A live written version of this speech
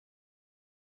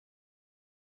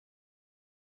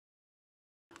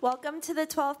Welcome to the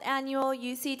 12th Annual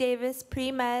UC Davis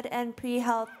Pre-Med and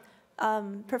Pre-Health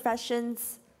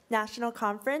Professions National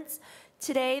Conference.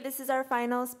 Today, this is our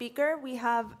final speaker. We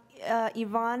have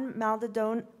Yvonne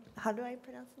Maldonado. How do I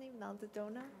pronounce the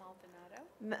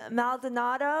name?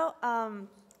 Maldonado.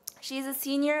 She's a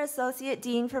Senior Associate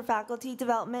Dean for Faculty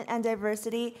Development and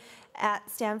Diversity at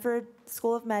Stanford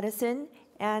School of Medicine.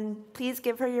 And please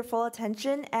give her your full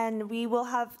attention, and we will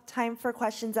have time for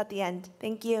questions at the end.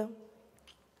 Thank you.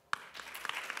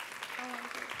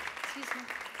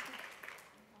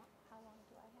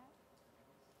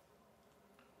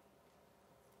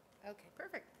 Okay,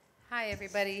 perfect. Hi,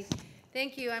 everybody.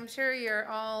 Thank you. I'm sure you're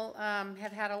all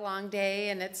have had a long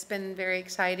day, and it's been very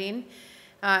exciting.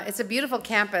 It's a beautiful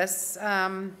campus.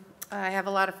 I have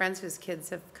a lot of friends whose kids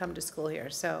have come to school here,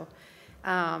 so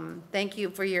thank you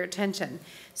for your attention.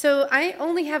 So I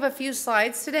only have a few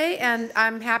slides today, and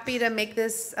I'm happy to make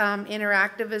this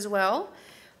interactive as well,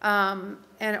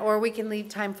 or we can leave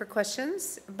time for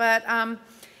questions. But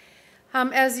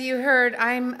as you heard,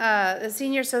 I'm the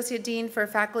Senior Associate Dean for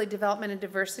Faculty Development and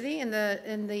Diversity in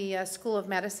the School of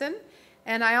Medicine,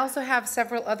 and I also have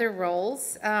several other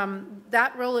roles.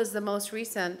 That role is the most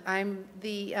recent. I'm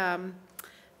the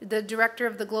Director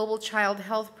of the Global Child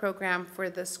Health Program for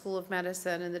the School of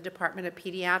Medicine and the Department of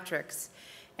Pediatrics,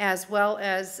 as well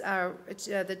as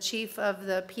the Chief of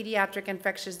the Pediatric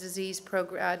Infectious Disease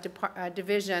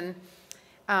Division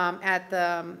at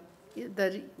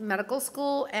the medical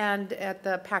school and at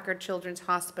the Packard Children's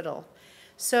Hospital.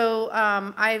 So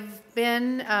I've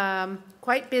been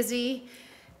quite busy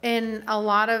in a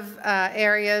lot of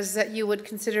areas that you would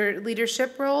consider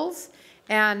leadership roles,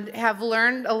 and have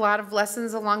learned a lot of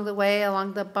lessons along the way,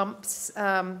 along the bumps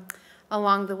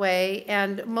along the way.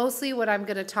 And mostly what I'm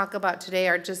going to talk about today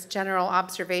are just general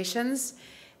observations.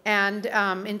 And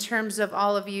in terms of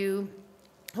all of you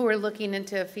who are looking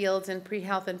into fields in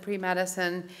pre-health and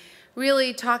pre-medicine,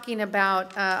 really talking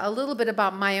about a little bit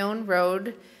about my own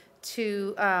road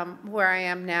to where I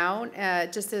am now,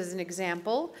 just as an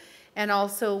example, and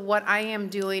also what I am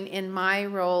doing in my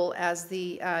role as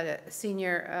the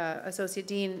Senior Associate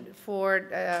Dean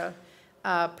for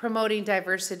promoting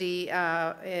diversity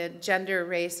in gender,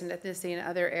 race, and ethnicity and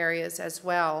other areas as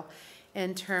well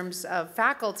in terms of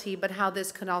faculty, but how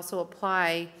this can also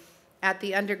apply at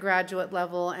the undergraduate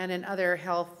level and in other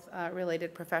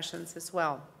health-related professions as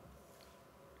well.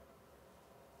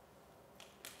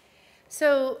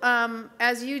 So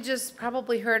as you just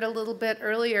probably heard a little bit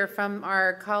earlier from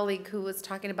our colleague who was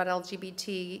talking about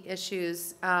LGBT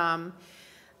issues,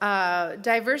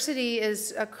 diversity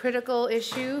is a critical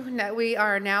issue that we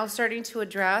are now starting to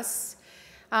address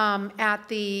at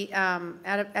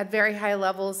very high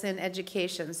levels in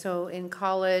education. So in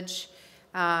college,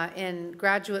 in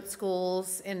graduate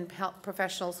schools, in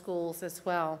professional schools as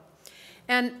well.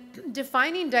 And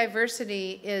defining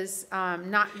diversity is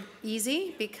not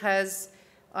easy because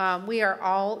we are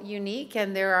all unique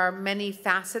and there are many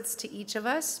facets to each of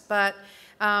us. But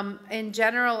in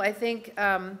general, I think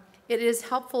it is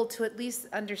helpful to at least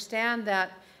understand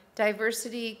that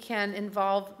diversity can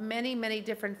involve many, many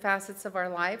different facets of our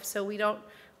life. So we don't,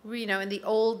 in the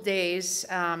old days,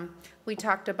 we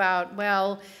talked about,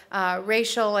 well,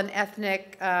 racial and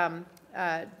ethnic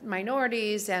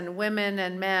minorities and women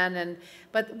and men,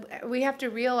 but we have to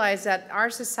realize that our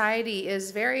society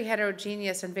is very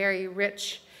heterogeneous and very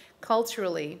rich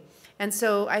culturally. And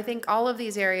so I think all of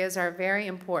these areas are very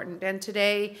important. And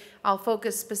today I'll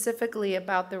focus specifically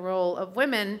about the role of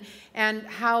women and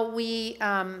how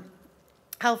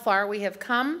far we have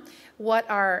come, what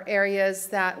are areas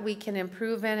that we can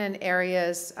improve in, and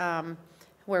areas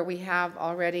where we have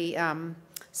already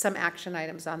some action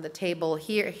items on the table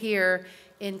here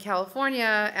in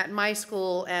California, at my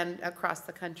school, and across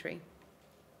the country.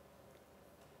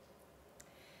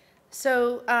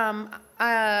 So I'm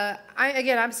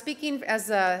speaking as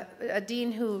a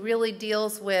dean who really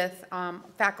deals with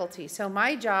faculty. So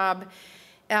my job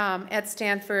at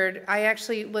Stanford,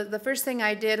 the first thing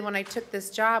I did when I took this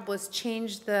job was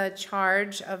change the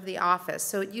charge of the office.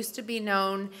 So it used to be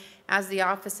known as the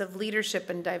Office of Leadership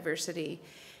and Diversity.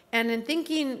 And in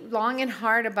thinking long and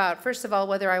hard about, first of all,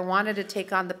 whether I wanted to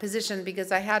take on the position, because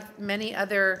I had many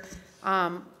other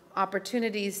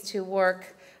opportunities to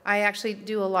work. I actually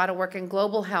do a lot of work in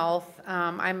global health.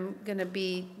 I'm going to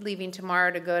be leaving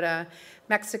tomorrow to go to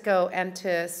Mexico and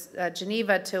to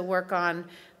Geneva to work on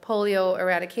polio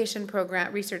eradication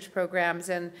research programs.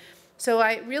 And so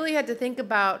I really had to think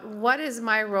about what is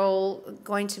my role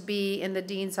going to be in the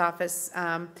dean's office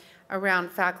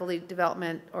around faculty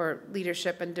development or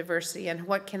leadership and diversity, and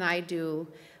what can I do,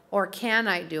 or can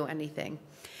I do anything?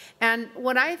 And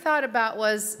what I thought about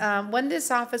was when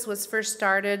this office was first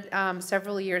started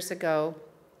several years ago,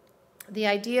 the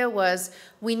idea was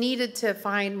we needed to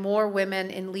find more women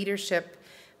in leadership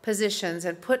positions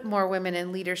and put more women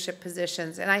in leadership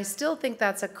positions. And I still think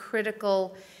that's a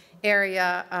critical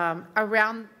area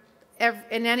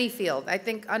in any field. I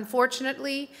think,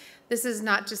 unfortunately, this is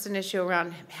not just an issue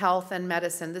around health and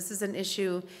medicine. This is an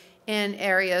issue in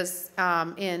areas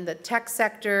in the tech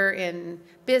sector, in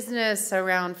business,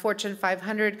 around Fortune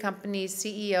 500 companies,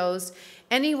 CEOs.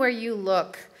 Anywhere you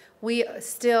look, we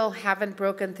still haven't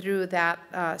broken through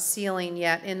that ceiling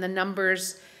yet in the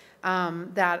numbers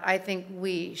that I think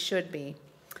we should be.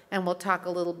 And we'll talk a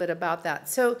little bit about that.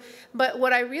 So, but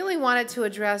what I really wanted to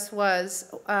address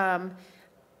was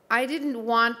I didn't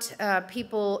want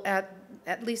people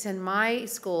at least in my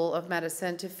school of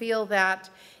medicine, to feel that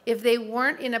if they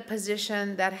weren't in a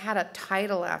position that had a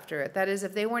title after it, that is,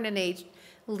 if they weren't in a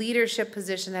leadership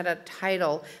position that had a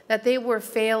title, that they were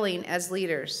failing as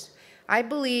leaders. I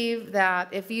believe that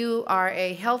if you are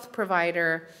a health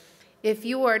provider, if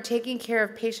you are taking care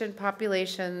of patient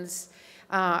populations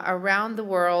around the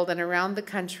world and around the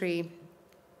country,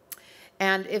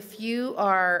 and if you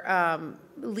are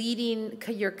leading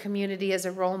your community as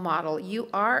a role model, you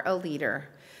are a leader.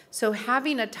 So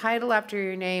having a title after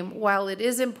your name, while it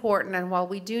is important and while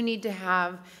we do need to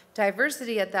have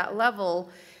diversity at that level,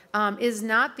 is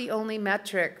not the only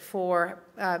metric for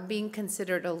being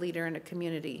considered a leader in a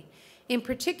community. In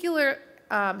particular,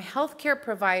 healthcare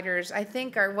providers, I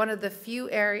think, are one of the few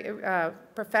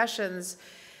professions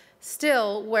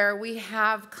still where we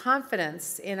have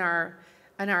confidence in our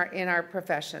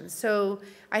profession. So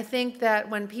I think that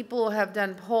when people have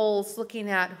done polls looking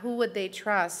at who would they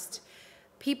trust,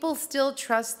 people still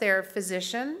trust their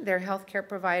physician, their healthcare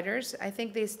providers. I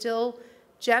think they still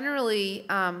generally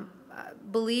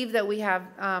believe that we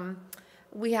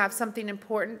have something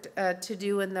important to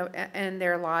do in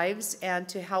their lives and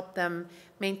to help them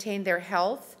maintain their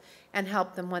health and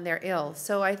help them when they're ill.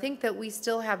 So I think that we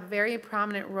still have very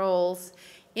prominent roles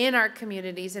in our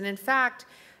communities. And in fact,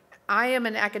 I am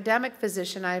an academic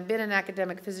physician. I've been an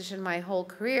academic physician my whole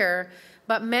career,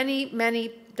 but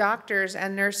many doctors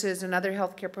and nurses and other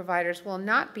healthcare providers will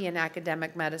not be in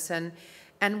academic medicine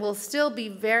and will still be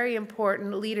very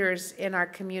important leaders in our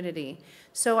community.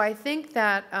 So I think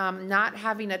that not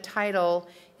having a title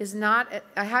is not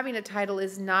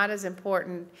as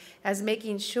important as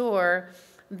making sure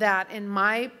that in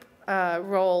my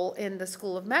role in the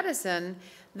School of Medicine,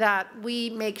 that we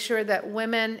make sure that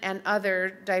women and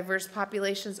other diverse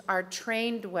populations are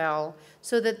trained well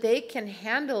so that they can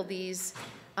handle these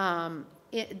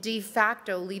de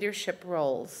facto leadership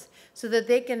roles, so that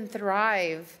they can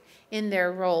thrive in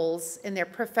their roles, in their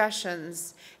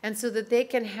professions, and so that they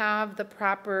can have the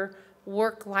proper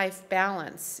work-life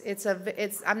balance.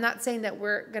 I'm not saying that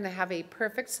we're going to have a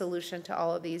perfect solution to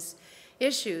all of these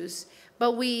issues,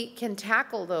 but we can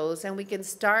tackle those, and we can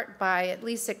start by at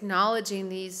least acknowledging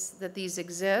that these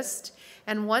exist.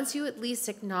 And once you at least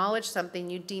acknowledge something,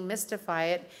 you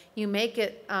demystify it, you make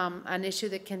it an issue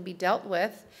that can be dealt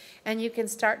with, and you can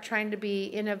start trying to be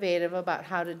innovative about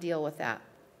how to deal with that.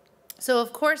 So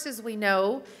of course, as we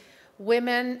know,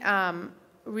 women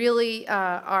really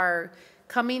are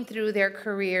coming through their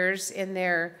careers in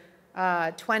their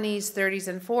 20s, 30s,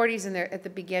 and 40s at the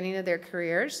beginning of their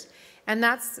careers. And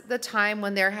that's the time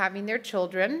when they're having their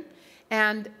children.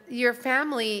 And your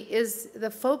family is the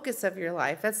focus of your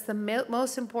life. That's the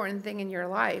most important thing in your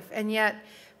life. And yet,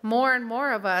 more and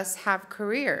more of us have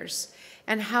careers.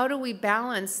 And how do we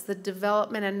balance the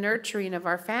development and nurturing of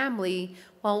our family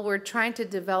while we're trying to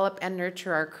develop and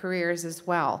nurture our careers as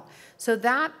well? So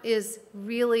that is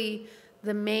really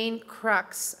the main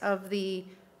crux of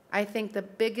I think, the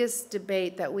biggest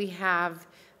debate that we have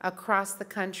across the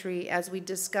country as we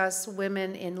discuss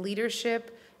women in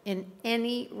leadership in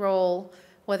any role,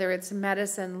 whether it's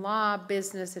medicine, law,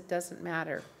 business, it doesn't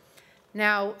matter.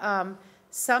 Now,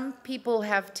 some people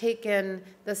have taken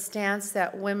the stance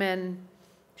that women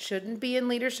shouldn't be in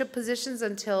leadership positions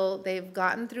until they've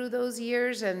gotten through those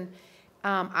years, and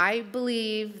I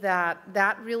believe that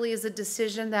that really is a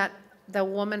decision that the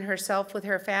woman herself with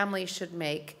her family should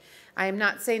make. I am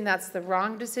not saying that's the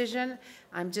wrong decision.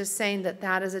 I'm just saying that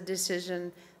that is a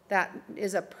decision that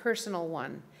is a personal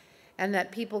one, and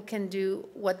that people can do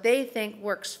what they think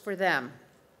works for them.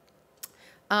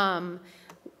 I've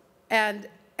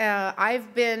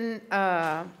been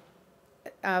a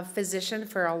physician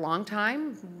for a long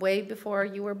time, way before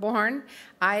you were born.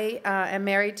 I am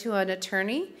married to an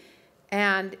attorney,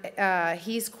 and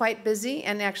he's quite busy,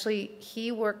 and actually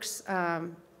he works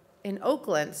in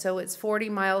Oakland, so it's 40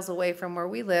 miles away from where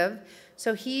we live.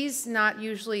 So he's not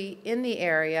usually in the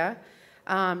area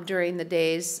during the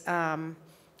days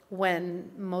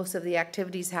when most of the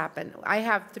activities happen. I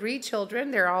have 3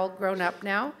 children. They're all grown up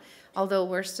now, although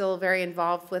we're still very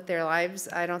involved with their lives.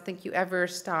 I don't think you ever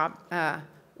stop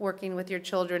working with your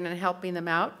children and helping them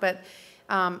out, but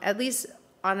at least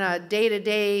on a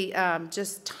day-to-day,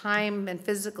 just time and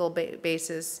physical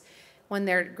basis, when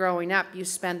they're growing up, you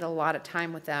spend a lot of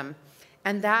time with them.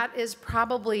 And that is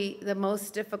probably the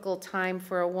most difficult time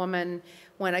for a woman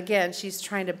when, again, she's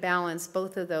trying to balance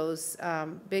both of those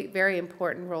very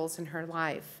important roles in her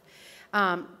life.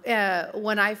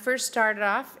 When I first started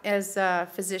off as a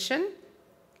physician,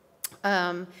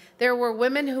 there were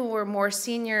women who were more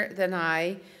senior than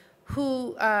I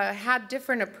who had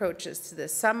different approaches to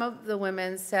this. Some of the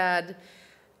women said,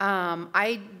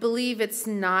 I believe it's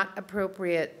not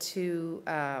appropriate to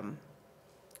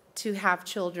have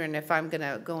children if I'm going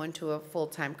to go into a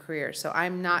full-time career, so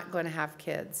I'm not going to have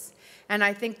kids. And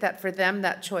I think that for them,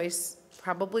 that choice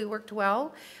probably worked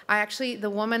well. The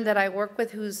woman that I work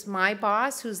with, who's my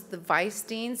boss, who's the vice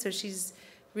dean, so she's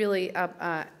really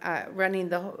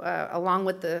running along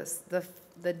with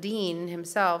the dean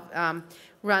himself,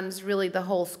 runs really the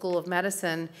whole School of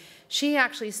Medicine. She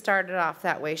actually started off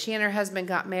that way. She and her husband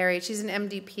got married. She's an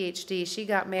MD, PhD. She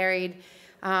got married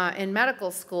in medical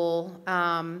school,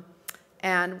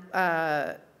 and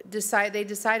they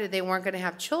decided they weren't going to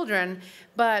have children,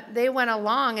 but they went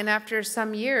along, and after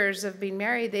some years of being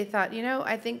married, they thought,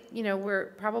 I think,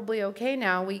 we're probably okay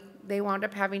now. They wound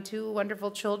up having 2 wonderful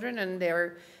children, and they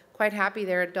were quite happy.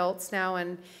 They're adults now,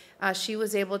 and she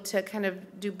was able to kind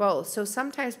of do both. So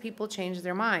sometimes people change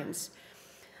their minds.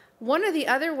 One of the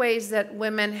other ways that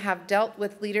women have dealt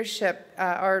with leadership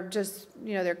or just,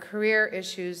 their career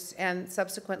issues and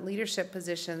subsequent leadership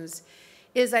positions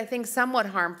is, I think, somewhat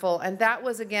harmful. And that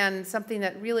was, again, something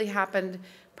that really happened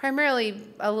primarily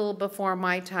a little before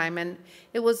my time. And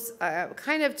it was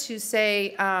kind of to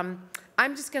say,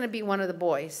 I'm just going to be one of the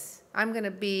boys. I'm going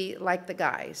to be like the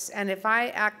guys. And if I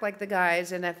act like the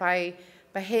guys and if I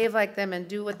behave like them and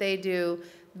do what they do,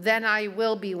 then I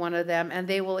will be one of them and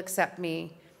they will accept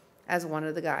me as one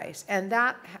of the guys. And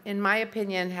that, in my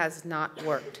opinion, has not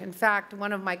worked. In fact,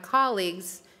 one of my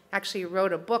colleagues actually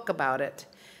wrote a book about it.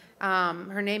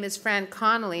 Her name is Fran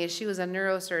Connolly. She was a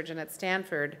neurosurgeon at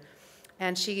Stanford,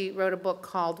 and she wrote a book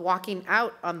called Walking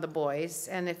Out on the Boys.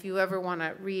 And if you ever want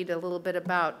to read a little bit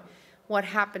about what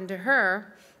happened to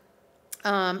her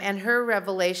and her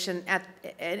revelation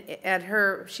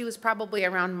she was probably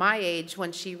around my age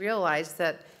when she realized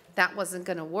that that wasn't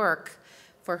going to work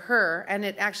for her, and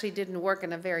it actually didn't work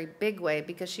in a very big way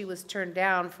because she was turned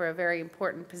down for a very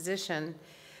important position,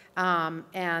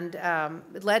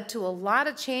 it led to a lot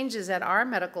of changes at our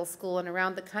medical school and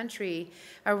around the country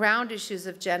around issues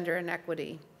of gender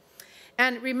inequity.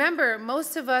 And remember,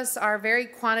 most of us are very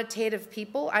quantitative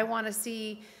people. I want to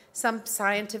see some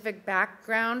scientific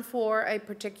background for a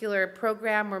particular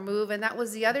program or move, and that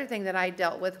was the other thing that I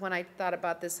dealt with when I thought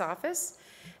about this office.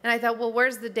 And I thought, well,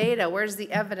 where's the data? Where's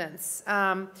the evidence?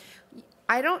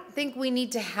 I don't think we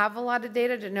need to have a lot of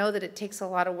data to know that it takes a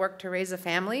lot of work to raise a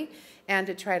family and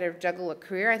to try to juggle a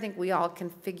career. I think we all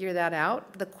can figure that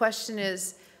out. The question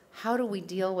is, how do we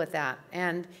deal with that?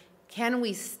 And can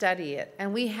we study it?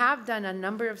 And we have done a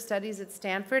number of studies at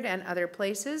Stanford and other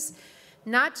places,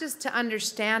 not just to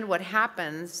understand what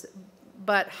happens,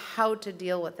 but how to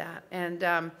deal with that.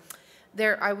 And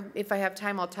if I have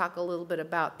time, I'll talk a little bit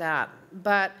about that.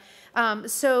 But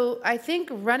so I think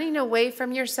running away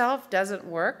from yourself doesn't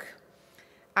work.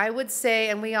 I would say,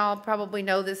 and we all probably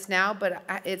know this now, but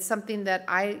it's something that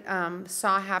I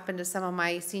saw happen to some of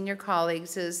my senior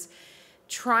colleagues, is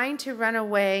trying to run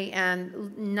away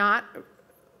and not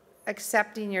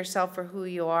accepting yourself for who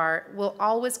you are will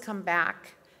always come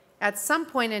back at some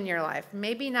point in your life.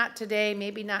 Maybe not today,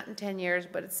 maybe not in 10 years,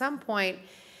 but at some point,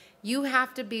 you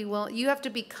have to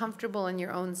be comfortable in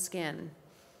your own skin.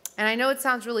 And I know it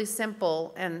sounds really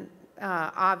simple and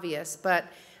obvious, but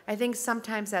I think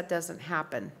sometimes that doesn't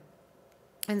happen.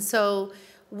 And so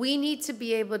we need to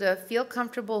be able to feel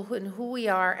comfortable in who we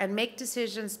are and make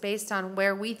decisions based on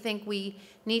where we think we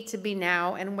need to be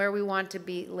now and where we want to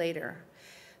be later.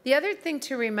 The other thing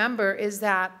to remember is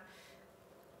that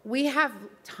we have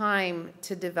time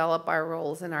to develop our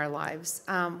roles in our lives.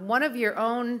 One of your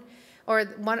own,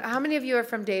 how many of you are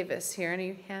from Davis here?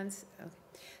 Any hands? Okay.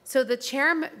 So the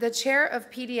chair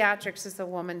of pediatrics is a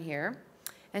woman here,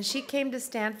 and she came to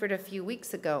Stanford a few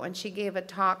weeks ago, and she gave a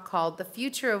talk called The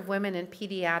Future of Women in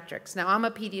Pediatrics. Now, I'm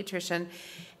a pediatrician,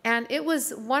 and it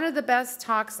was one of the best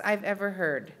talks I've ever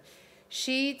heard.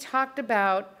 She talked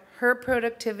about her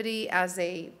productivity as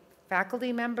a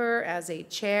faculty member, as a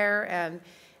chair, and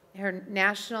her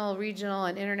national, regional,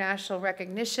 and international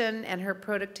recognition, and her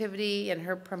productivity and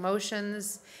her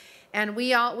promotions. And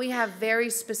we have very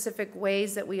specific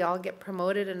ways that we all get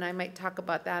promoted, and I might talk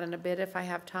about that in a bit if I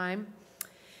have time.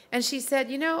 And she said,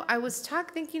 you know, I was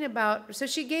thinking about, so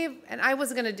she gave, and I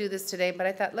wasn't going to do this today, but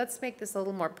I thought, let's make this a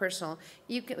little more personal.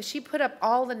 She put up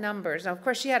all the numbers. Now, of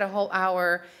course, she had a whole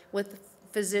hour with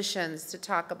physicians to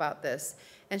talk about this.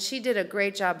 And she did a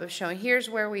great job of showing, here's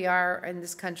where we are in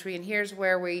this country, and here's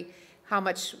where we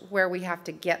have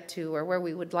to get to, or where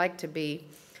we would like to be.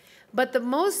 But the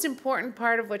most important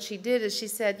part of what she did is she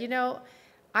said, you know,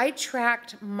 I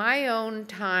tracked my own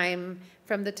time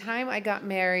from the time I got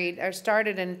married, or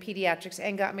started in pediatrics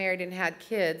and got married and had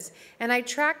kids, and I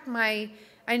tracked I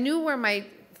knew where my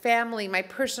family, my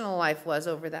personal life was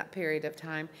over that period of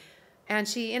time. And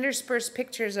she interspersed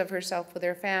pictures of herself with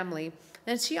her family.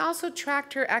 And she also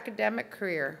tracked her academic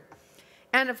career.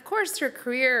 And of course her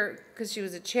career, because she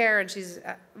was a chair and she's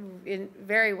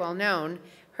very well known,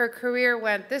 her career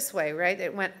went this way, right?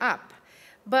 It went up.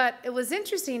 But it was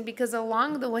interesting because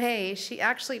along the way, she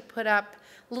actually put up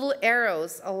little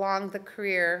arrows along the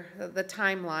career, the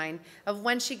timeline of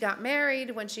when she got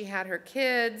married, when she had her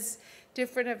kids,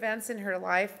 different events in her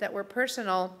life that were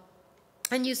personal.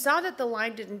 And you saw that the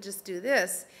line didn't just do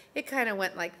this, it kind of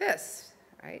went like this,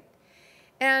 right?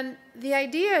 And the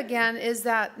idea, again, is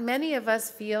that many of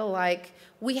us feel like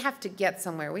we have to get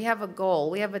somewhere. We have a goal.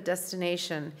 We have a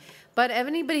destination. But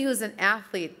anybody who's an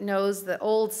athlete knows the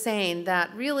old saying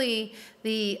that really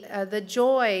the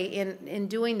joy in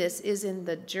doing this is in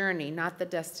the journey, not the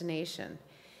destination.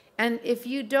 And if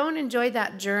you don't enjoy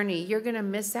that journey, you're going to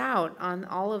miss out on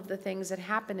all of the things that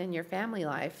happen in your family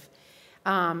life.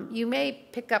 You may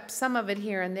pick up some of it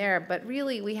here and there, but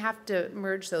really we have to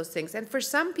merge those things. And for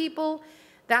some people,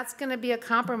 that's going to be a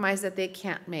compromise that they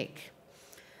can't make.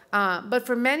 But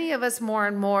for many of us, more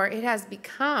and more, it has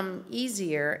become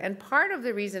easier. And part of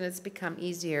the reason it's become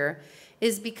easier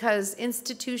is because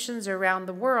institutions around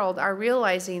the world are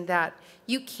realizing that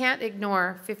you can't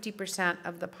ignore 50%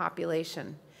 of the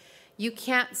population. You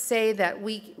can't say that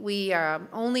we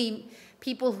only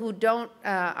people who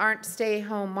aren't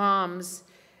stay-home moms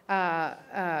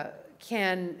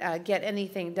can get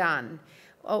anything done.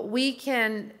 We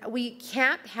can't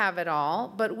have it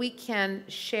all, but we can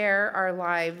share our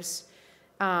lives,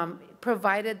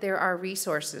 provided there are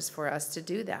resources for us to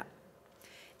do that.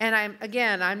 And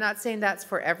I'm not saying that's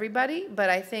for everybody, but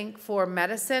I think for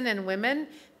medicine and women,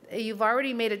 you've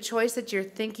already made a choice that you're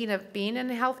thinking of being in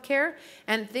healthcare,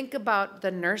 and think about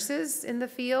the nurses in the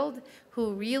field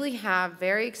who really have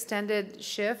very extended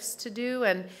shifts to do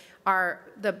and are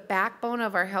the backbone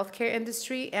of our healthcare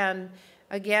industry, and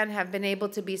again, have been able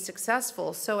to be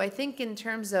successful. So I think in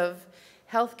terms of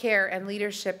healthcare and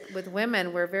leadership with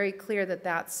women, we're very clear that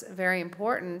that's very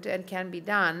important and can be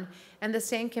done. And the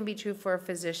same can be true for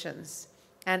physicians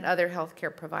and other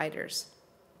healthcare providers.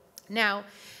 Now,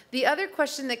 the other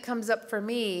question that comes up for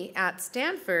me at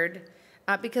Stanford,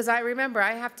 because I remember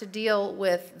I have to deal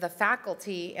with the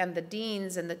faculty and the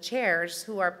deans and the chairs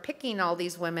who are picking all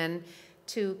these women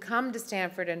to come to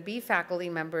Stanford and be faculty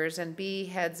members and be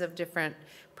heads of different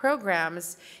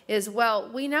programs, is, well,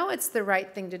 we know it's the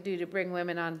right thing to do to bring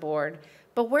women on board,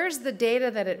 but where's the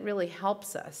data that it really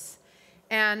helps us?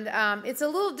 And it's a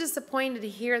little disappointing to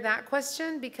hear that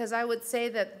question, because I would say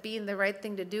that being the right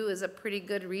thing to do is a pretty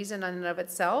good reason in and of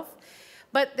itself.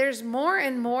 But there's more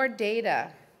and more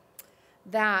data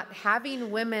that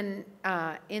having women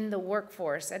in the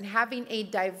workforce and having a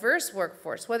diverse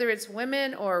workforce, whether it's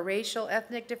women or racial,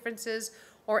 ethnic differences,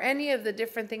 or any of the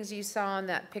different things you saw in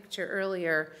that picture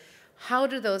earlier, how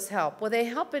do those help? Well, they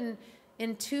help in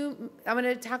two, I'm going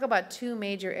to talk about two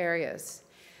major areas.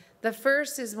 The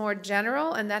first is more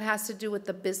general, and that has to do with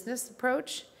the business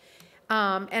approach.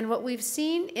 And what we've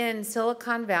seen in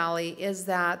Silicon Valley is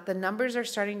that the numbers are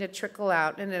starting to trickle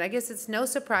out. And I guess it's no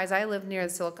surprise, I live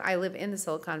in the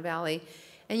Silicon Valley,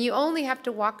 and you only have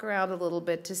to walk around a little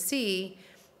bit to see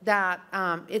that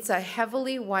it's a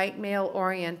heavily white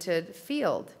male-oriented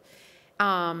field.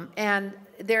 And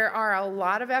there are a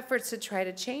lot of efforts to try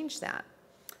to change that.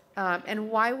 And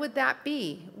why would that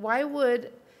be? Why would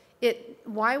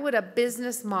a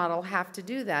business model have to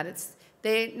do that?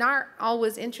 They're not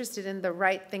always interested in the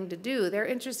right thing to do. They're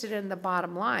interested in the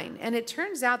bottom line. And it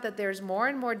turns out that there's more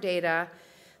and more data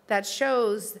that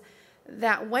shows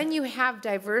that when you have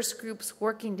diverse groups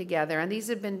working together, and these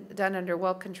have been done under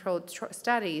well-controlled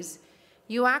studies,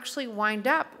 you actually wind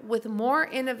up with more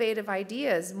innovative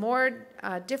ideas, more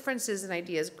differences in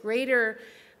ideas, greater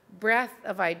breadth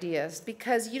of ideas,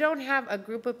 because you don't have a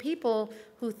group of people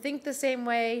who think the same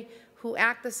way, who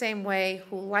act the same way,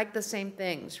 who like the same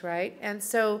things, right? And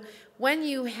so when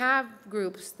you have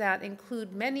groups that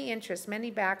include many interests, many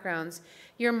backgrounds,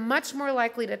 you're much more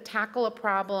likely to tackle a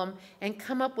problem and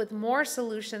come up with more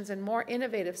solutions and more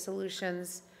innovative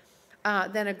solutions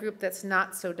than a group that's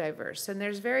not so diverse. And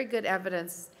there's very good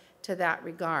evidence to that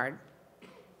regard.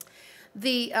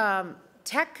 The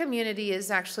tech community has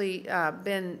actually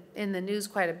been in the news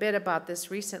quite a bit about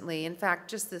this recently. In fact,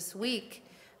 just this week,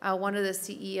 one of the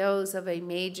CEOs of a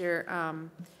major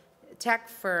tech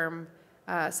firm,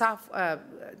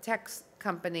 tech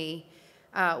company,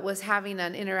 was having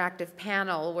an interactive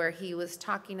panel where he was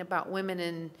talking about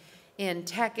women in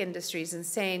tech industries and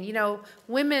saying, you know,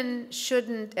 women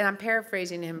shouldn't, and I'm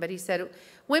paraphrasing him, but he said,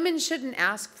 women shouldn't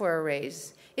ask for a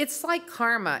raise. It's like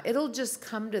karma. It'll just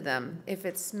come to them if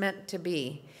it's meant to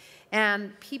be.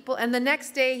 And people, and the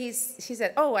next day he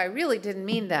said, oh, I really didn't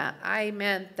mean that. I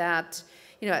meant that,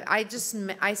 you know, I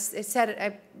said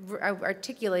it, I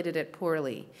articulated it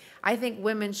poorly. I think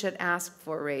women should ask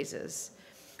for raises.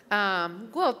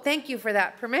 Well, thank you for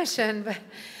that permission. But,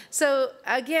 so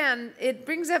again, it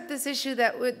brings up this issue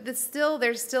that there's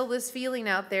still this feeling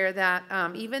out there that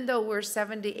even though we're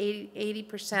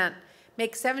 80%,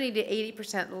 make 70 to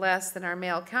 80% less than our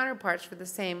male counterparts for the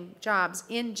same jobs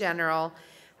in general,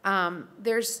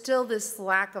 there's still this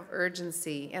lack of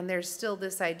urgency, and there's still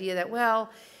this idea that, well,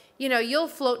 you know, you'll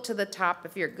float to the top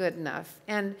if you're good enough.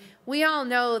 And we all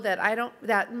know that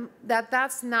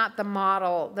that's not the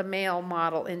model, the male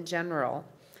model in general.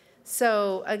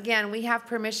 So again, we have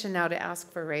permission now to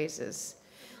ask for raises.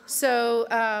 So,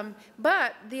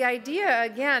 but the idea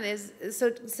again is,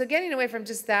 so getting away from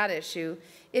just that issue,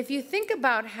 if you think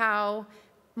about how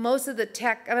most of the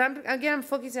tech, I'm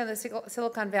focusing on the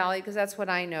Silicon Valley because that's what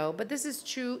I know, but this is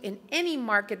true in any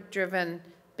market-driven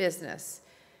business.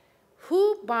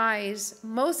 Who buys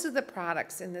most of the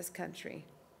products in this country?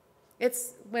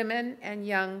 It's women and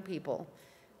young people.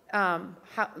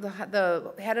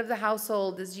 The head of the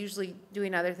household is usually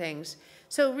doing other things.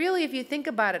 So really, if you think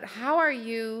about it, how are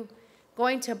you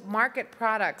going to market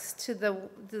products to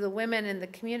the women in the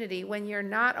community when you're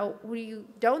not, you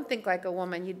don't think like a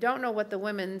woman, you don't know what the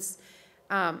women's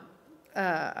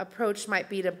approach might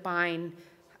be to buying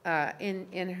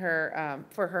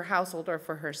for her household or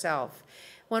for herself.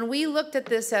 When we looked at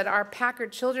this at our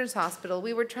Packard Children's Hospital,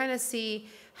 we were trying to see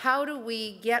how do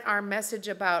we get our message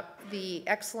about the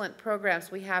excellent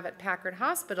programs we have at Packard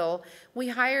Hospital. We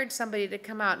hired somebody to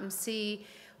come out and see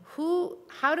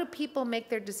how do people make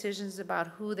their decisions about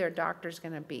who their doctor's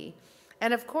going to be.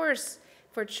 And of course,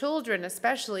 for children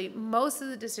especially, most of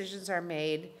the decisions are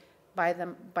made by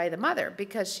the mother,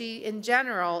 because she, in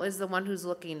general, is the one who's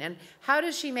looking. And how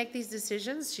does she make these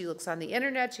decisions? She looks on the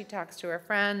internet, she talks to her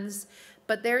friends,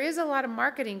 but there is a lot of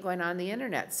marketing going on the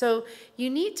internet. So you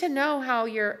need to know how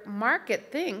your market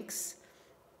thinks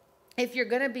if you're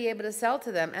going to be able to sell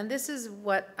to them. And this is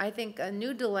what I think a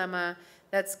new dilemma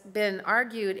that's been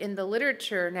argued in the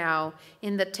literature now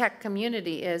in the tech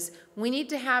community is we need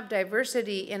to have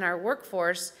diversity in our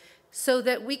workforce so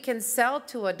that we can sell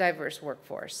to a diverse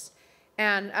workforce.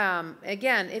 And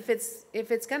again, if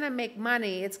it's going to make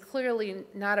money, it's clearly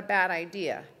not a bad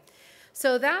idea.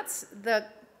 So that's the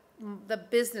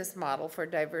business model for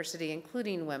diversity,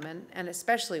 including women, and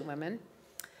especially women.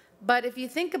 But if you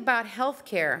think about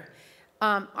healthcare,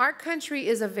 our country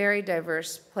is a very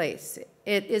diverse place.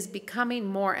 It is becoming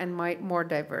more and more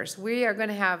diverse. We are going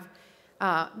to have,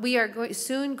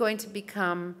 soon going to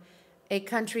become a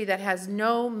country that has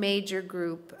no major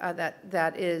group that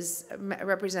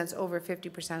represents over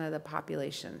 50% of the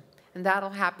population. And that'll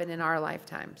happen in our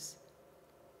lifetimes.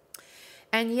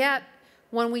 And yet,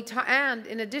 when we and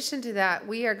in addition to that,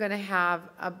 we are going to have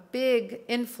a big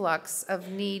influx of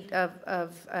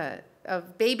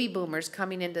of baby boomers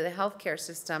coming into the healthcare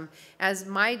system as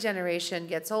my generation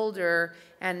gets older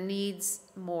and needs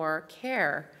more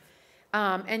care.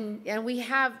 And we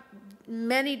have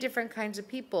many different kinds of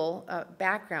people,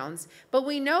 backgrounds, but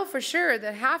we know for sure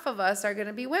that half of us are going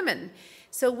to be women.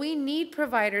 So we need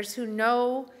providers who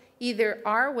know either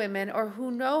are women or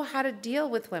who know how to deal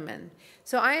with women.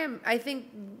 So I think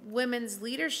women's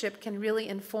leadership can really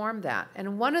inform that.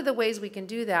 And one of the ways we can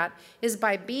do that is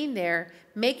by being there,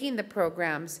 making the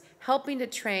programs, helping to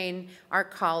train our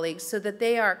colleagues so that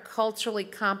they are culturally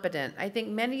competent. I think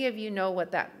many of you know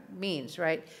what that means,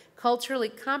 right? Culturally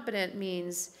competent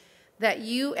means that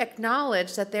you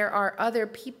acknowledge that there are other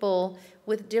people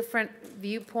with different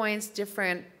viewpoints,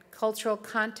 different cultural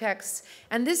contexts,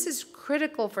 and this is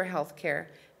critical for healthcare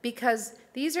because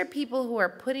these are people who are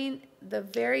putting the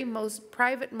very most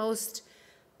private, most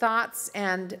thoughts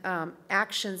and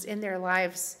actions in their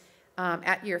lives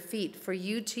at your feet for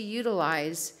you to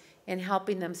utilize in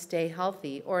helping them stay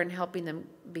healthy or in helping them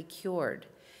be cured.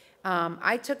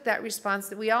 I took that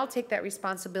we all take that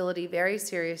responsibility very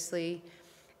seriously,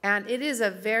 and it is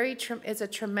it's a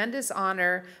tremendous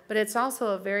honor, but it's also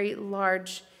a very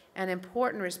large and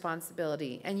important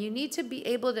responsibility. And you need to be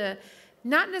able to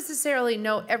not necessarily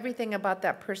know everything about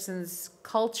that person's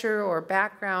culture or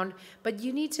background, but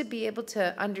you need to be able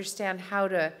to understand how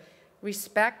to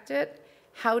respect it,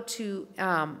 how to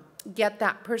get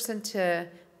that person to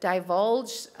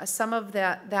divulge some of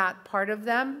that part of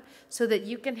them so that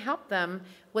you can help them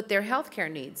with their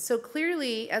healthcare needs. So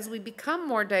clearly, as we become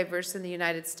more diverse in the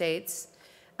United States,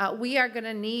 we are going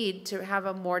to need to have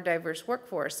a more diverse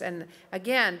workforce. And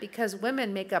again, because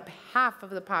women make up half of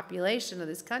the population of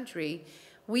this country,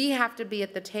 we have to be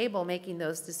at the table making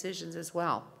those decisions as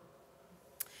well.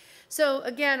 So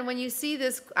again, when you see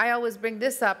this, I always bring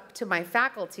this up to my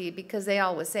faculty because they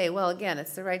always say, well, again,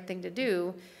 it's the right thing to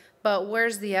do, but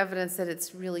where's the evidence that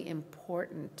it's really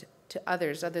important to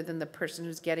others other than the person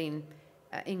who's getting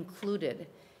included?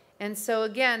 And so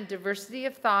again, diversity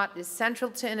of thought is central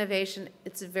to innovation.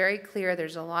 It's very clear.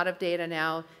 There's a lot of data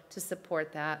now to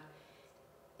support that.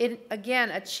 Again,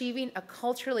 achieving a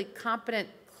culturally competent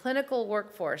clinical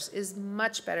workforce is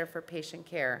much better for patient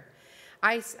care.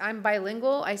 I'm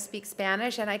bilingual, I speak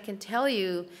Spanish, and I can tell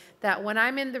you that when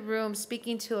I'm in the room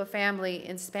speaking to a family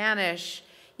in Spanish,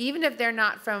 even if they're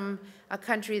not from a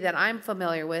country that I'm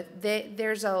familiar with,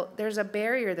 there's a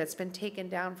barrier that's been taken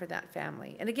down for that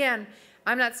family. And again,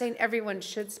 I'm not saying everyone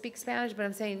should speak Spanish, but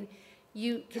I'm saying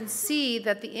you can see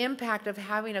that the impact of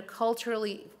having a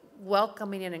culturally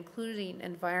welcoming and including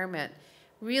environment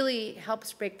really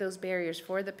helps break those barriers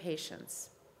for the patients.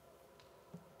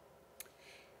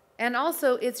 And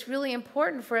also, it's really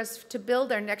important for us to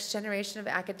build our next generation of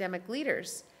academic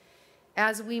leaders.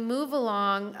 As we move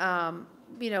along,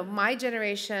 my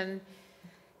generation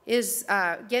is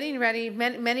getting ready.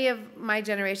 Many of my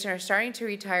generation are starting to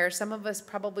retire. Some of us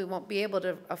probably won't be able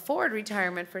to afford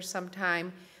retirement for some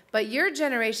time, but your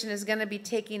generation is going to be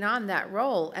taking on that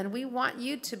role, and we want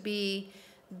you to be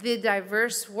the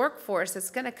diverse workforce that's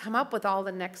going to come up with all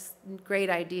the next great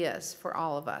ideas for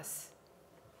all of us.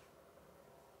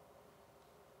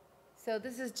 So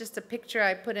this is just a picture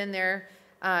I put in there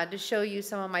to show you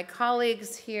some of my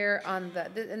colleagues here on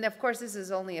and of course this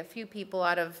is only a few people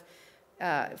out of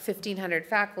 1,500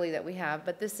 faculty that we have,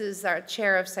 but this is our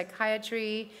chair of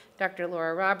psychiatry, Dr.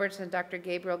 Laura Roberts, and Dr.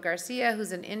 Gabriel Garcia,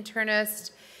 who's an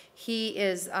internist. He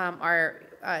is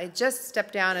just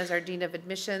stepped down as our dean of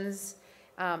admissions.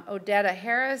 Odetta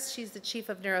Harris, she's the chief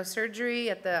of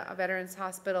neurosurgery at the Veterans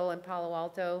Hospital in Palo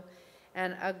Alto,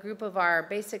 and a group of our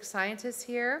basic scientists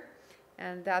here.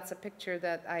 And that's a picture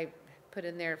that I put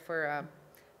in there for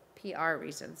PR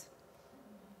reasons,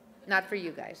 not for you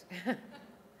guys.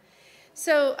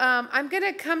 So I'm going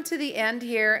to come to the end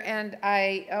here, and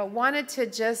I wanted to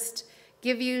just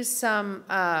give you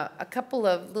a couple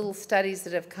of little studies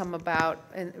that have come about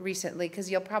recently, because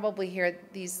you'll probably hear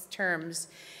these terms.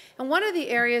 And one of the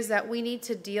areas that we need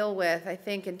to deal with, I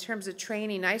think, in terms of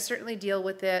training, I certainly deal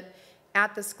with it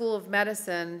at the School of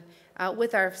Medicine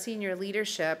with our senior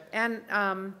leadership and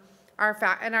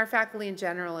our faculty in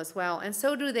general as well, and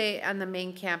so do they on the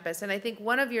main campus. And I think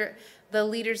one of the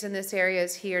leaders in this area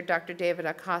is here, Dr. David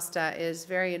Acosta is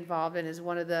very involved and is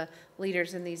one of the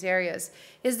leaders in these areas,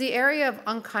 is the area of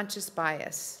unconscious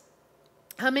bias.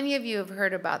 How many of you have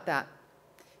heard about that?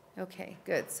 Okay,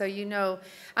 good. So you know,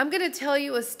 I'm going to tell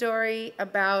you a story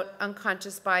about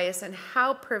unconscious bias and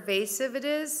how pervasive it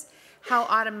is, how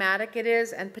automatic it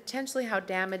is, and potentially how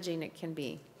damaging it can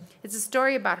be. It's a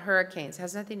story about hurricanes. It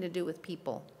has nothing to do with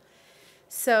people.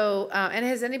 So, and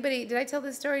has anybody, did I tell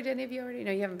this story to any of you already?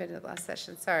 No, you haven't been to the last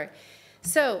session, sorry.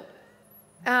 So,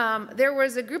 there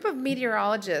was a group of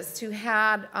meteorologists who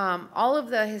had all of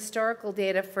the historical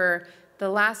data for the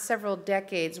last several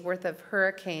decades worth of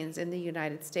hurricanes in the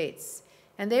United States.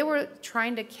 And they were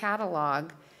trying to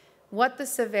catalog what the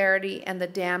severity and the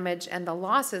damage and the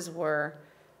losses were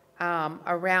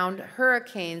around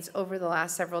hurricanes over the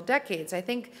last several decades. I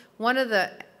think one of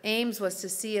the aims was to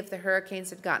see if the hurricanes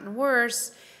had gotten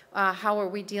worse, how are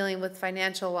we dealing with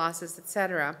financial losses, et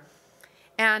cetera.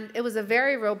 And it was a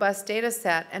very robust data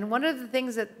set. And one of the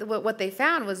things that what they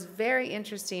found was very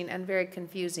interesting and very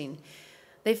confusing.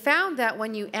 They found that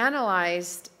when you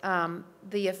analyzed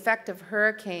the effect of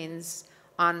hurricanes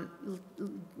on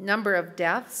number of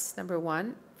deaths, number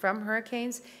one, from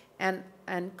hurricanes, and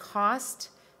cost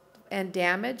and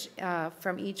damage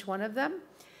from each one of them,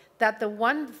 that the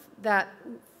one that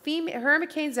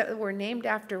hurricanes that were named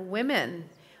after women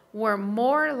were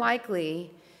more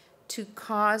likely to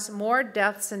cause more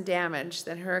deaths and damage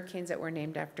than hurricanes that were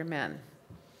named after men.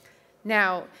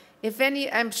 Now,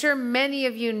 I'm sure many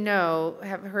of you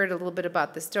have heard a little bit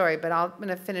about the story, but I'm going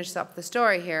to finish up the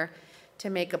story here to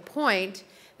make a point.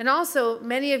 And also,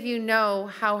 many of you know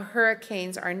how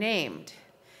hurricanes are named.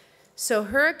 So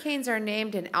hurricanes are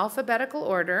named in alphabetical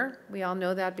order. We all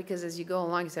know that because as you go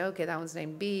along, you say, okay, that one's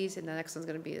named B, and the next one's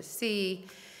going to be a C.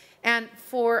 And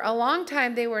for a long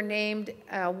time, they were named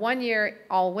 1 year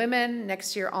all women,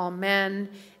 next year all men.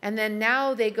 And then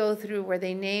now they go through where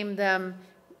they name them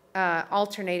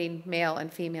alternating male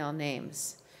and female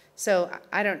names. So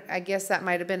I guess that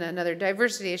might have been another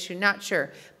diversity issue, not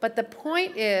sure. But the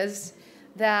point is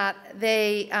that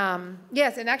they,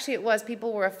 yes, and actually it was,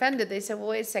 people were offended. They said, well,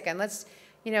 wait a second,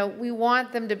 we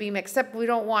want them to be mixed up. We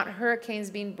don't want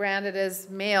hurricanes being branded as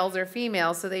males or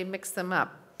females, so they mix them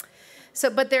up. So,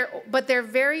 but they're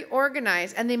very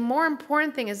organized. And the more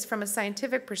important thing is, from a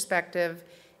scientific perspective,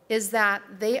 is that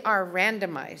they are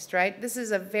randomized, right? This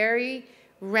is a very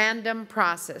random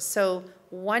process. So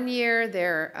 1 year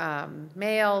they're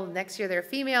male, next year they're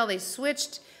female. They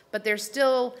switched, but they're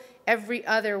still every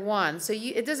other one. So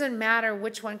it doesn't matter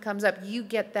which one comes up, you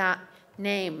get that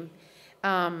name.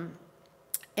 And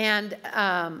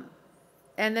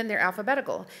then they're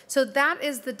alphabetical. So that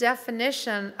is the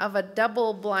definition of a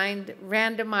double-blind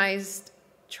randomized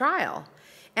trial.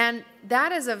 And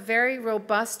that is a very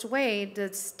robust way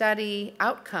to study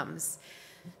outcomes.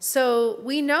 So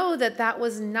we know that that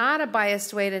was not a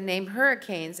biased way to name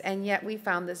hurricanes, and yet we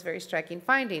found this very striking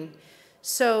finding.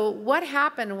 So what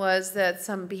happened was that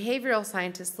some behavioral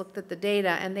scientists looked at the data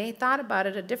and they thought about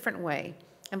it a different way.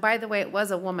 And by the way, it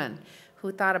was a woman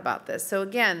who thought about this. So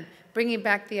again, bringing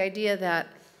back the idea that,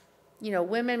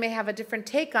 women may have a different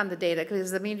take on the data because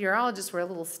the meteorologists were a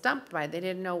little stumped by it. They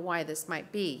didn't know why this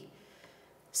might be.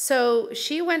 So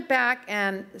she went back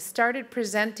and started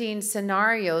presenting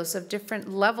scenarios of different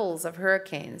levels of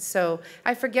hurricanes. So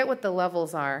I forget what the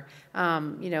levels are.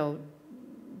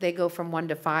 They go from 1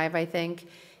 to 5, I think.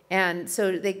 And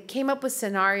so they came up with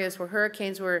scenarios where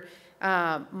hurricanes were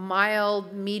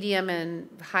mild, medium, and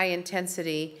high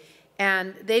intensity.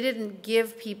 And they didn't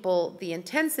give people the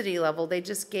intensity level. They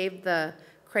just gave the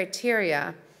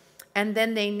criteria. And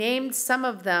then they named some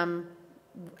of them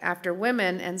after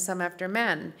women and some after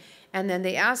men. And then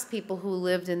they asked people who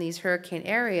lived in these hurricane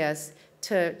areas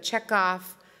to check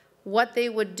off what they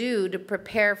would do to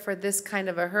prepare for this kind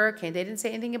of a hurricane. They didn't say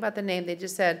anything about the name. They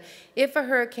just said, if a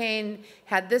hurricane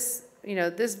had this,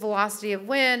 this velocity of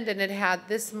wind and it had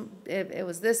this, it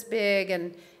was this big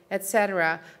and et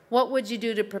cetera, what would you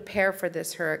do to prepare for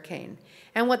this hurricane?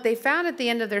 And what they found at the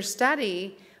end of their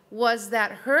study was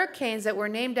that hurricanes that were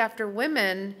named after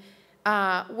women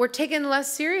were taken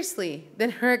less seriously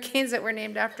than hurricanes that were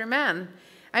named after men.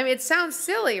 I mean, it sounds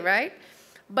silly, right?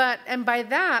 And by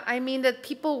that, I mean that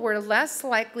people were less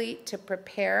likely to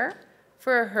prepare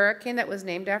for a hurricane that was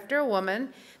named after a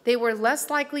woman. They were less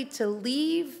likely to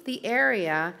leave the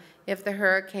area if the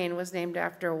hurricane was named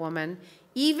after a woman,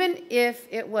 even if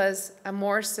it was a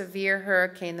more severe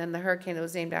hurricane than the hurricane that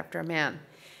was named after a man.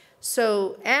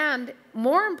 So, and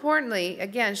more importantly,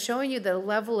 again, showing you the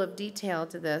level of detail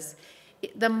to this,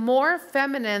 the more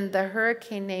feminine the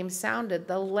hurricane name sounded,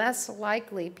 the less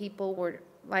likely people were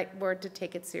to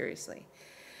take it seriously.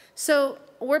 So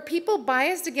were people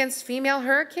biased against female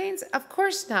hurricanes? Of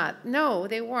course not. No,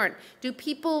 they weren't. Do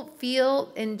people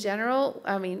feel in general,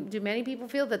 do many people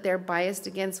feel that they're biased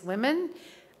against women?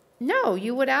 No,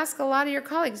 you would ask a lot of your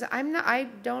colleagues. I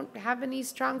don't have any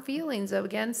strong feelings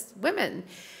against women.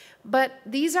 But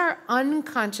these are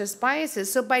unconscious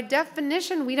biases. So by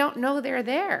definition, we don't know they're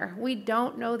there. We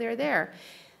don't know they're there.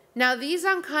 Now, these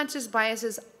unconscious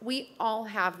biases, we all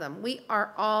have them. We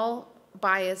are all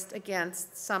biased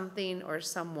against something or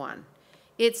someone.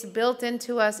 It's built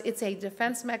into us. It's a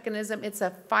defense mechanism. It's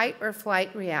a fight or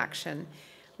flight reaction.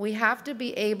 We have to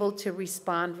be able to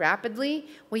respond rapidly.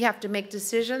 We have to make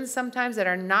decisions sometimes that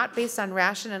are not based on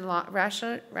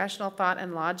rational thought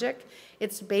and logic.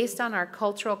 It's based on our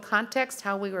cultural context,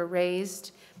 how we were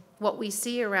raised, what we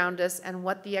see around us, and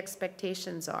what the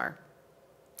expectations are.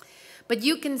 But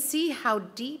you can see how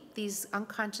deep these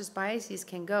unconscious biases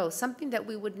can go, something that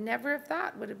we would never have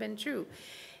thought would have been true.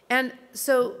 And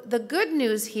so the good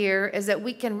news here is that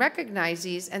we can recognize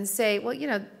these and say, well,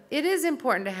 it is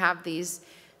important to have these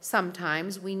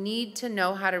sometimes. We need to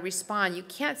know how to respond. You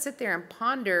can't sit there and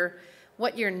ponder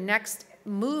what your next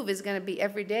move is going to be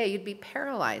every day. You'd be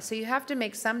paralyzed. So you have to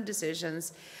make some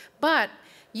decisions. But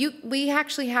We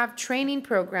actually have training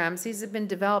programs. These have been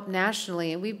developed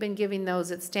nationally, and we've been giving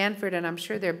those at Stanford, and I'm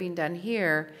sure they're being done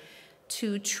here,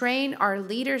 to train our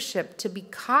leadership to be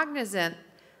cognizant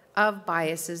of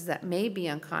biases that may be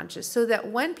unconscious, so that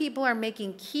when people are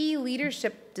making key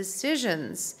leadership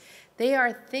decisions, they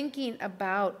are thinking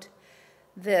about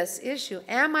this issue.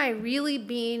 Am I really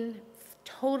being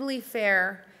totally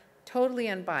fair, totally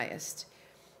unbiased?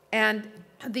 And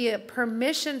the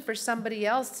permission for somebody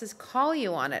else to call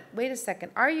you on it. Wait a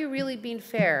second, are you really being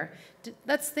fair?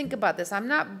 Let's think about this. I'm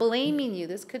not blaming you.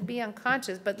 This could be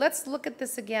unconscious, but let's look at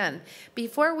this again.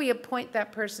 Before we appoint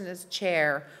that person as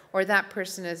chair or that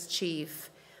person as chief,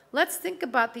 let's think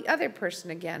about the other person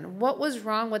again. What was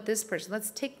wrong with this person? Let's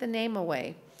take the name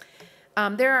away.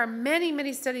 There are many,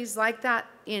 many studies like that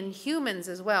in humans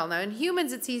as well. Now, in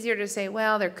humans, it's easier to say,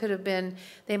 well, there could have been,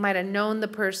 they might have known the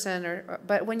person,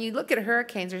 but when you look at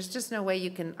hurricanes, there's just no way you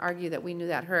can argue that we knew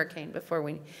that hurricane before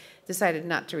we decided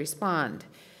not to respond.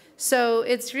 So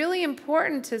it's really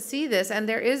important to see this, and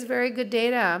there is very good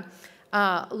data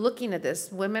looking at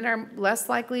this. Women are less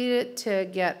likely to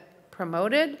get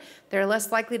promoted. They're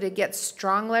less likely to get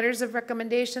strong letters of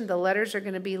recommendation. The letters are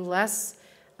going to be less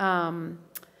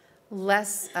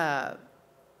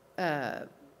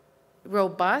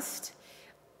robust,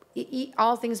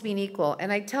 all things being equal.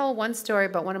 And I tell one story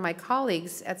about one of my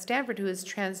colleagues at Stanford who is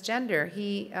transgender.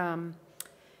 He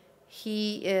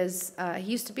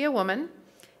used to be a woman.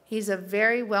 He's a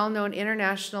very well-known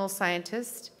international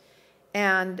scientist.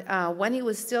 And when he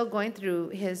was still going through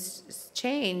his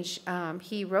change,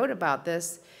 he wrote about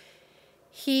this.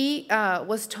 He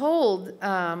was told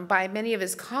by many of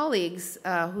his colleagues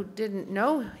who didn't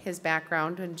know his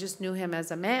background and just knew him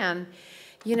as a man,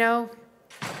 you know,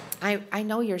 I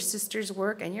know your sister's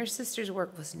work, and your sister's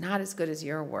work was not as good as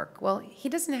your work. Well, he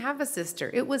doesn't have a sister.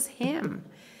 It was him.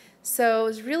 So it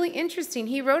was really interesting.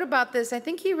 He wrote about this. I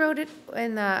think he wrote it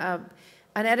in an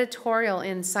editorial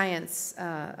in Science,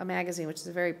 a magazine, which is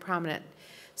very prominent.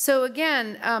 So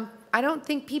again, I don't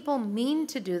think people mean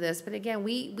to do this, but again,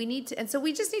 we need to, and so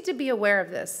we just need to be aware of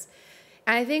this.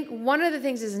 And I think one of the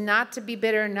things is not to be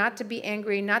bitter, not to be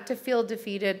angry, not to feel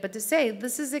defeated, but to say,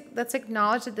 let's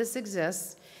acknowledge that this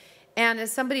exists. And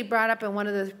as somebody brought up in one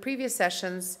of the previous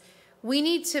sessions, we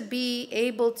need to be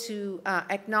able to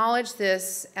acknowledge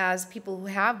this as people who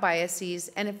have biases,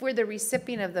 and if we're the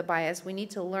recipient of the bias, we need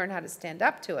to learn how to stand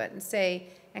up to it and say,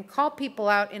 and call people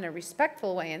out in a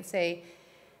respectful way and say,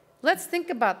 let's think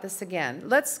about this again.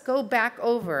 Let's go back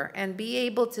over and be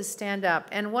able to stand up.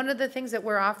 And one of the things that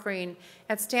we're offering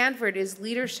at Stanford is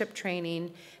leadership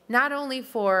training, not only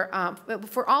for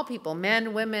all people,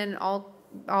 men, women,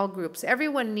 all groups.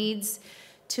 Everyone needs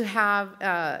to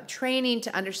have training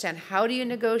to understand how do you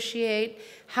negotiate,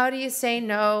 how do you say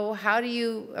no, how do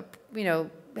you,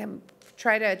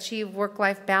 try to achieve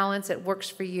work-life balance that works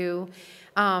for you.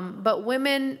 But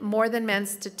women, more than men,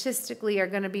 statistically are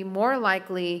going to be more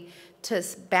likely to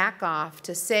back off,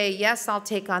 to say, yes, I'll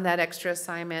take on that extra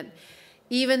assignment,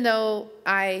 even though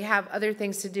I have other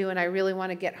things to do and I really want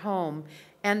to get home.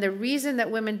 And the reason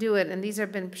that women do it, and these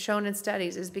have been shown in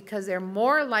studies, is because they're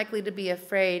more likely to be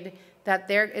afraid that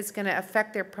it's going to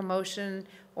affect their promotion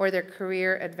or their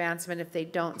career advancement if they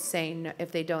don't say no,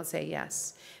 if they don't say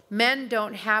yes. Men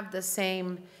don't have the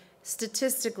same,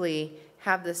 statistically,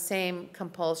 have the same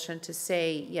compulsion to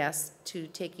say yes to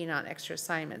taking on extra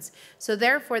assignments. So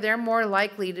therefore, they're more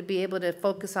likely to be able to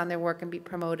focus on their work and be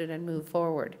promoted and move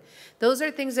forward. Those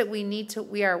are things that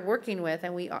we are working with,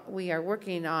 and we are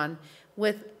working on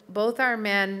with both our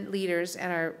men leaders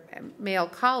and our male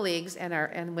colleagues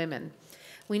and women.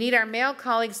 We need our male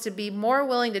colleagues to be more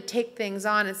willing to take things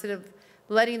on instead of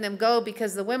letting them go,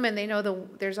 because the women, they know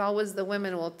there's always the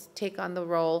women will take on the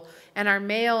role, and our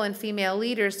male and female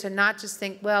leaders to not just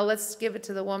think, well, let's give it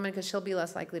to the woman because she'll be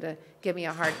less likely to give me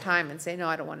a hard time and say, no,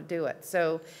 I don't want to do it.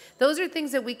 So those are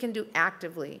things that we can do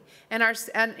actively. And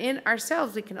in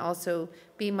ourselves, we can also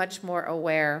be much more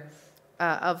aware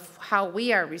of how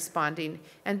we are responding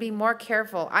and be more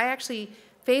careful. I actually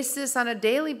face this on a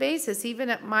daily basis, even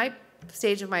at my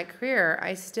stage of my career.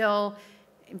 I still,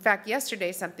 in fact,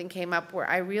 yesterday something came up where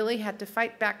I really had to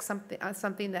fight back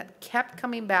something that kept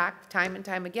coming back time and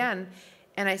time again.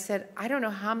 And I said, I don't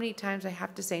know how many times I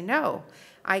have to say no.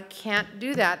 I can't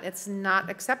do that. It's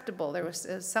not acceptable. There was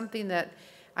something that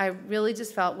I really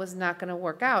just felt was not going to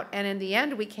work out. And in the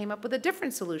end, we came up with a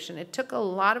different solution. It took a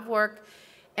lot of work.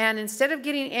 And instead of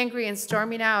getting angry and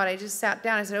storming out, I just sat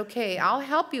down and said, okay, I'll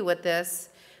help you with this,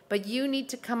 but you need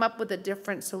to come up with a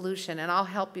different solution, and I'll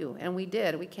help you. And we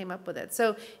did. We came up with it.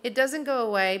 So it doesn't go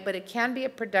away, but it can be a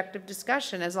productive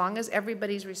discussion as long as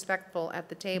everybody's respectful at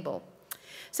the table.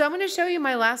 So I'm going to show you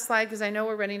my last slide because I know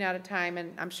we're running out of time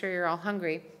and I'm sure you're all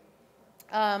hungry.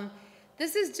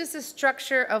 This is just a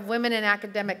structure of women in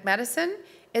academic medicine.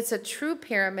 It's a true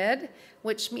pyramid,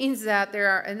 which means that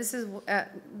there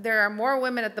are more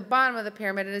women at the bottom of the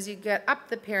pyramid, and as you get up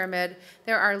the pyramid,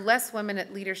 there are less women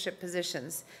at leadership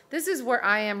positions. This is where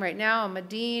I am right now. I'm a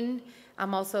dean.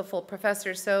 I'm also a full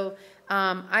professor. So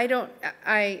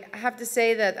I have to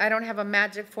say that I don't have a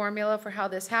magic formula for how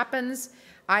this happens.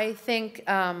 I think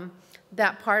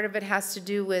that part of it has to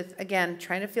do with, again,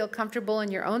 trying to feel comfortable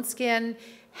in your own skin.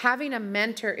 Having a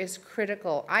mentor is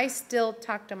critical. I still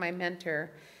talk to my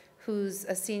mentor, who's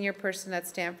a senior person at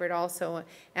Stanford also.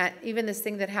 And even this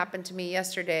thing that happened to me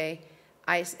yesterday,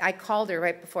 I called her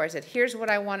right before. I said, here's what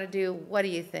I want to do. What do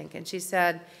you think? And she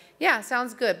said, yeah,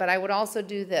 sounds good, but I would also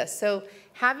do this. So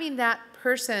having that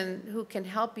person who can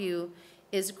help you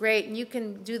is great, and you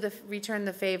can do return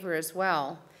the favor as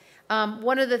well.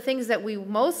 One of the things that we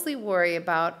mostly worry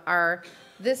about are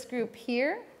this group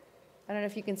here. I don't know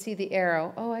if you can see the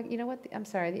arrow. Oh, you know what? I'm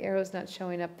sorry, the arrow's not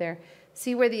showing up there.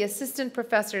 See where the assistant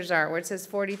professors are, where it says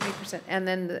 43%, and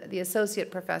then the associate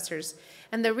professors.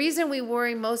 And the reason we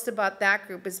worry most about that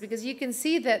group is because you can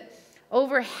see that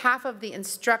over half of the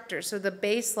instructors, so the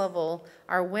base level,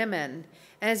 are women.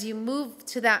 And as you move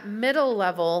to that middle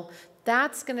level,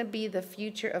 that's going to be the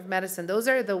future of medicine. Those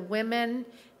are the women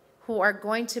who are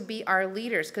going to be our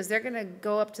leaders, because they're going to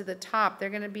go up to the top.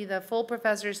 They're going to be the full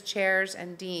professors, chairs,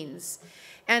 and deans.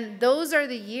 And those are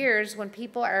the years when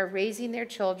people are raising their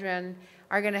children,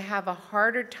 are going to have a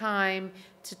harder time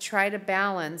to try to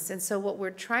balance. And so what we're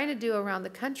trying to do around the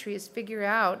country is figure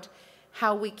out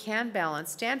how we can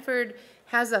balance. Stanford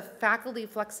has a faculty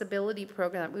flexibility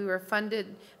program. We were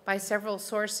funded by several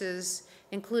sources,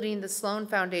 including the Sloan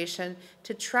Foundation,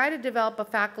 to try to develop a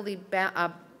faculty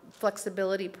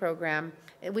flexibility program.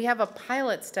 We have a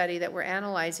pilot study that we're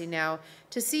analyzing now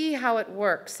to see how it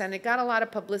works, and it got a lot of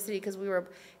publicity because we were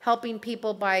helping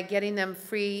people by getting them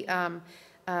free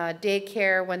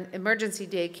daycare, emergency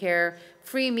daycare,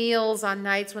 free meals on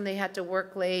nights when they had to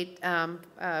work late,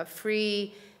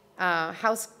 free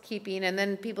housekeeping, and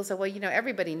then people said, well, you know,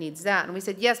 everybody needs that. And we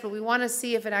said, yes, but we want to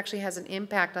see if it actually has an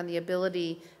impact on the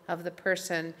ability of the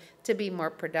person to be more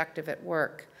productive at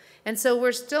work. And so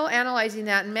we're still analyzing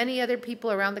that, and many other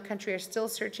people around the country are still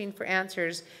searching for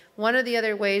answers. One of the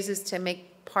other ways is to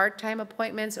make part-time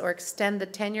appointments or extend the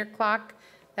tenure clock.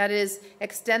 That is,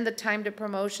 extend the time to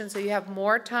promotion so you have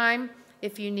more time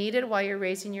if you need it while you're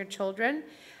raising your children.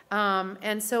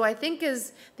 And so I think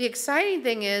the exciting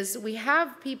thing is we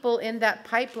have people in that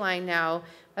pipeline now,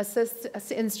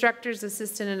 instructors,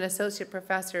 assistant, and associate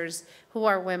professors who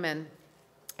are women.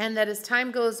 And that as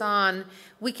time goes on,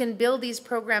 we can build these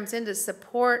programs in to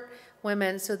support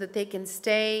women so that they can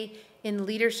stay in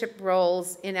leadership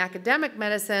roles in academic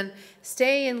medicine,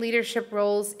 stay in leadership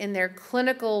roles in their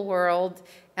clinical world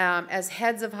as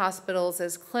heads of hospitals,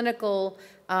 as clinical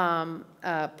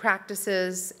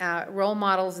practices, role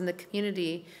models in the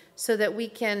community, so that we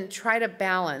can try to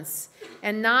balance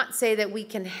and not say that we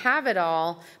can have it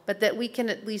all, but that we can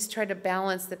at least try to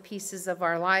balance the pieces of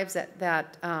our lives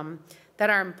that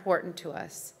are important to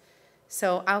us.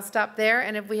 So I'll stop there,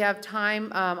 and if we have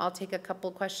time, I'll take a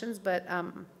couple questions, but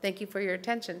thank you for your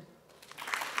attention.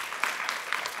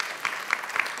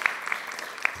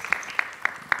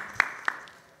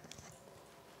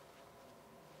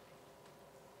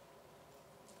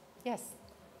 Yes.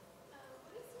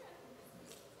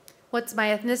 What's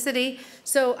my ethnicity?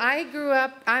 So I grew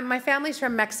up, my family's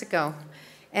from Mexico.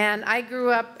 And I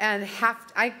grew up and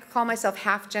I call myself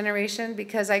half generation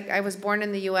because I was born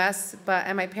in the U.S.,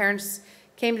 and my parents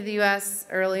came to the U.S.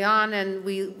 early on, and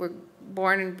we were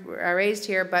born and raised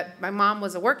here, but my mom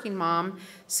was a working mom,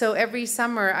 so every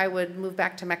summer I would move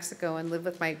back to Mexico and live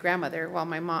with my grandmother while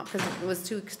my mom, because it was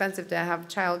too expensive to have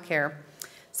childcare.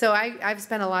 So I've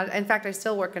spent a lot, in fact, I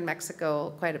still work in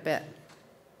Mexico quite a bit.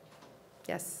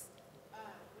 Yes?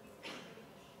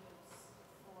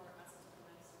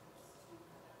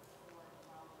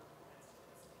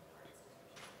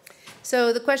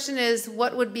 So the question is,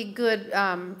 what would be good,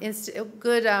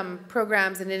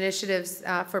 programs and initiatives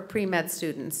for pre-med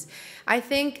students? I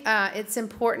think it's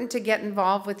important to get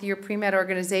involved with your pre-med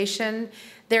organization.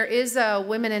 There is a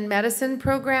Women in Medicine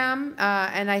program,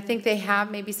 and I think they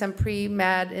have maybe some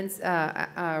pre-med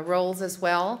roles as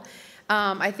well.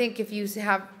 I think if you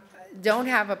don't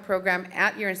have a program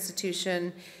at your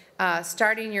institution,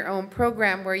 starting your own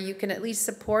program where you can at least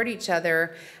support each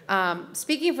other.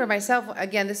 Speaking for myself,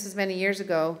 again, this was many years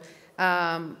ago,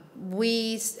 when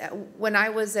I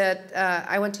was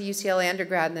I went to UCLA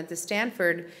undergrad and then to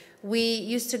Stanford, we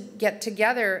used to get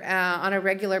together on a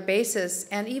regular basis,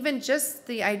 and even just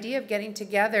the idea of getting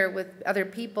together with other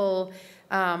people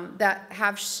that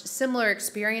have similar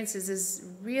experiences is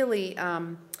really,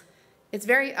 it's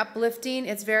very uplifting,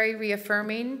 it's very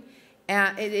reaffirming,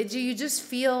 and you just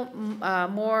feel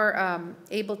more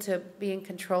able to be in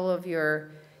control of your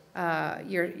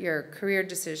career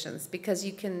decisions, because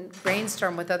you can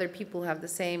brainstorm with other people who have the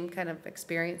same kind of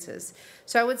experiences.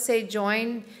 So I would say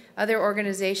join other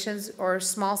organizations or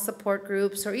small support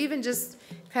groups, or even just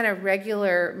kind of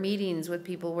regular meetings with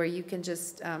people where you can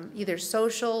just either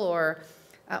social or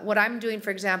what I'm doing, for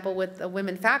example, with the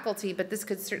women faculty, but this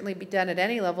could certainly be done at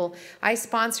any level. I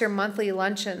sponsor monthly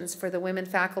luncheons for the women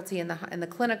faculty in the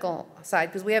clinical side,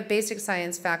 because we have basic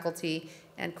science faculty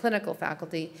and clinical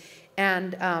faculty.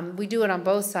 And we do it on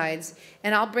both sides.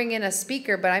 And I'll bring in a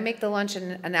speaker, but I make the lunch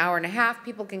in an hour and a half.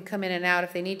 People can come in and out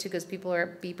if they need to, because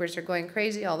beepers are going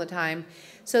crazy all the time.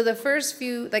 So the first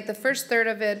few, like the first third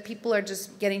of it, people are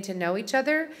just getting to know each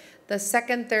other. The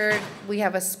second third, we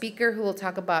have a speaker who will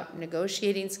talk about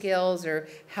negotiating skills, or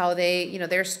how they, you know,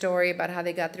 their story about how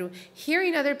they got through.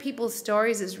 Hearing other people's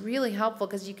stories is really helpful,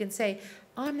 because you can say,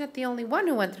 oh, I'm not the only one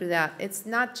who went through that. It's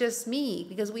not just me,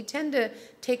 because we tend to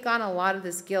take on a lot of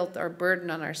this guilt or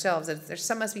burden on ourselves.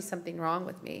 There must be something wrong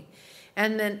with me.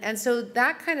 And so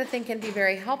that kind of thing can be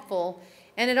very helpful.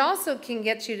 And it also can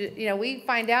get you to, you know, we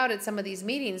find out at some of these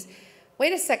meetings,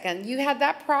 wait a second, you had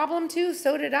that problem too?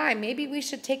 So did I. Maybe we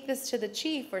should take this to the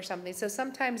chief or something. So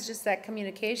sometimes just that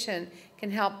communication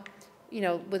can help, you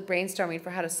know, with brainstorming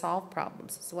for how to solve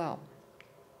problems as well.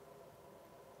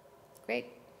 Great.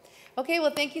 Okay,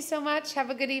 well, thank you so much.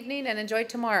 Have a good evening and enjoy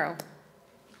tomorrow.